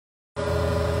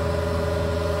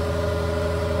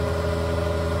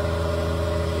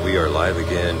We are live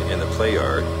again in the play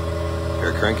yard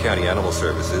here at Kern County Animal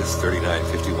Services,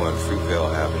 3951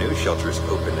 Fruitvale Avenue. Shelter is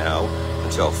open now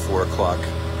until 4 o'clock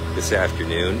this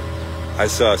afternoon. I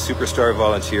saw superstar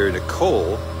volunteer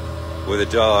Nicole with a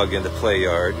dog in the play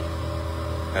yard.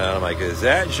 And I'm like, is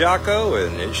that JOCKO?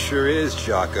 And it sure is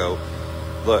JOCKO.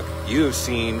 Look, you have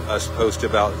seen us post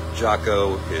about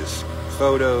JOCKO, his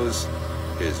photos,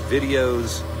 his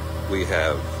videos. We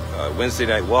have Wednesday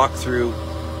night walkthrough.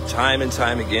 Time and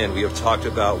time again, we have talked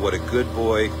about what a good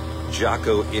boy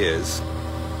JOCKO is.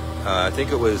 I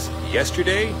think it was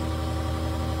yesterday.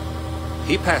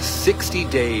 He passed 60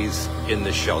 days in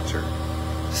the shelter.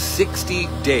 60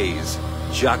 days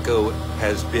JOCKO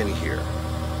has been here.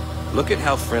 Look at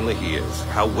how friendly he is,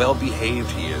 how well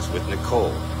behaved he is with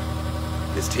Nicole.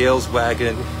 His tail's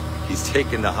wagging, he's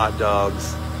taking the hot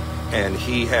dogs, and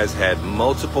he has had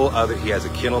multiple other, he has a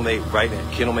kennel mate, right?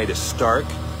 Kennel mate is Stark,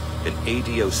 an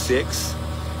AD06.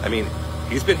 I mean,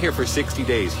 he's been here for 60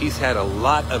 days. He's had a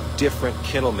lot of different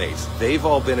kennel mates. They've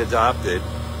all been adopted.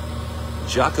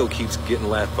 JOCKO keeps getting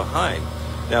left behind.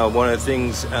 Now, one of the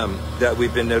things that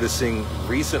we've been noticing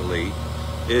recently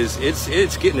is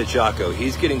it's getting to JOCKO.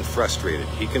 He's getting frustrated.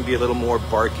 He can be a little more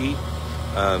barky.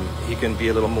 He can be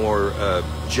a little more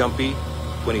jumpy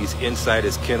when he's inside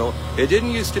his kennel. It didn't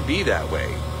used to be that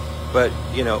way. But,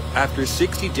 you know, after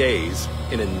 60 days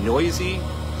in a noisy,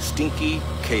 stinky,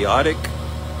 chaotic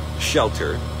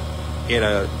shelter, in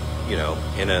a, you know,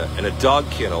 in a dog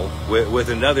kennel with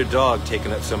another dog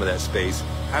taking up some of that space,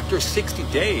 after 60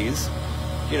 days,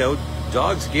 you know,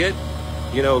 dogs get,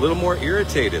 you know, a little more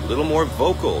irritated, a little more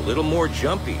vocal, a little more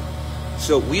jumpy.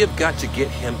 So we have got to get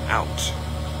him out.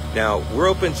 Now, we're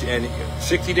open to, and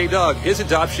 60-day dog, his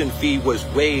adoption fee was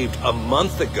waived a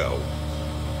month ago,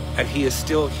 and he is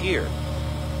still here.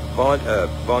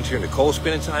 Volunteer Nicole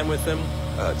spending time with him.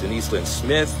 Denise Lynn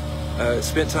Smith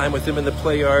spent time with him in the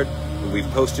play yard. We've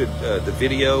posted the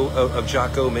video of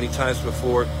JOCKO many times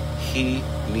before. He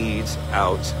needs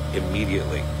out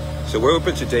immediately. So we're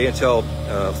open today until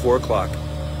 4 o'clock,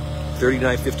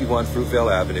 3951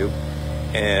 Fruitvale Avenue.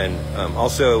 And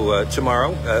also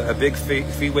tomorrow, a big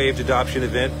fee waived adoption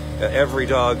event. Every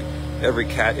dog, every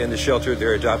cat in the shelter,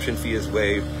 their adoption fee is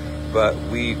waived. But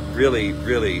we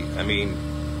really, I mean,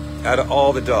 out of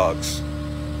all the dogs,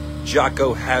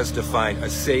 JOCKO has to find a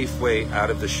safe way out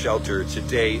of the shelter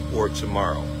today or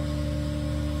tomorrow.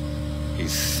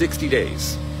 He's 60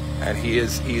 days, and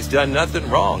he's done nothing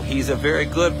wrong. He's a very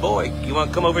good boy. You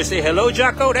want to come over and say, hello,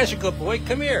 JOCKO? That's a good boy.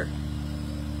 Come here.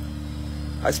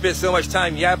 I spent so much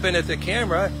time yapping at the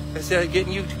camera instead of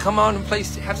getting you to come on and play,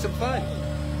 have some fun.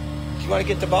 You want to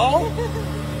get the ball?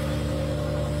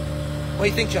 What do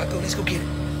you think, JOCKO? Let's go get it.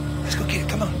 Let's go get it.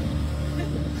 Come on.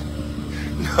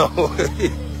 No.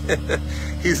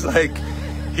 He's like,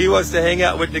 he wants to hang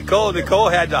out with Nicole. Nicole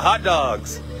had the hot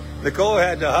dogs. Nicole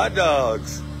had the hot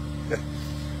dogs.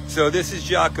 So this is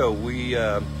JOCKO.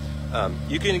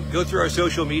 You can go through our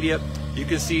social media. You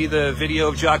can see the video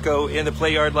of JOCKO in the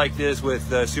play yard like this with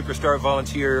superstar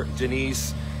volunteer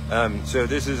Denise. So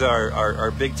this is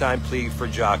our big time plea for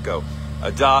JOCKO.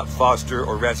 Adopt, foster,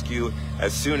 or rescue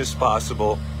as soon as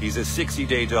possible. He's a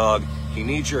 60-day dog. He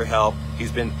needs your help.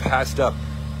 He's been passed up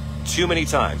too many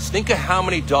times. Think of how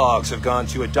many dogs have gone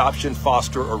to adoption,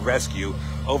 foster, or rescue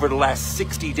over the last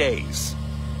 60 days.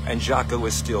 And JOCKO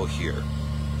is still here.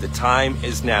 The time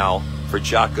is now for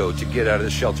JOCKO to get out of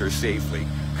the shelter safely.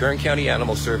 Kern County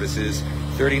Animal Services,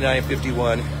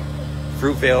 3951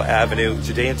 Fruitvale Avenue,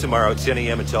 today and tomorrow, 10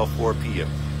 a.m. until 4 p.m.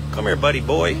 Come here, buddy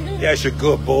boy. That's a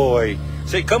good boy.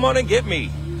 Say, come on and get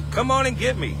me. Come on and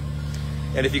get me.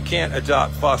 And if you can't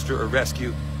adopt, foster, or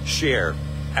rescue, share,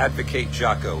 advocate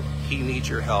JOCKO. He needs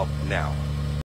your help now.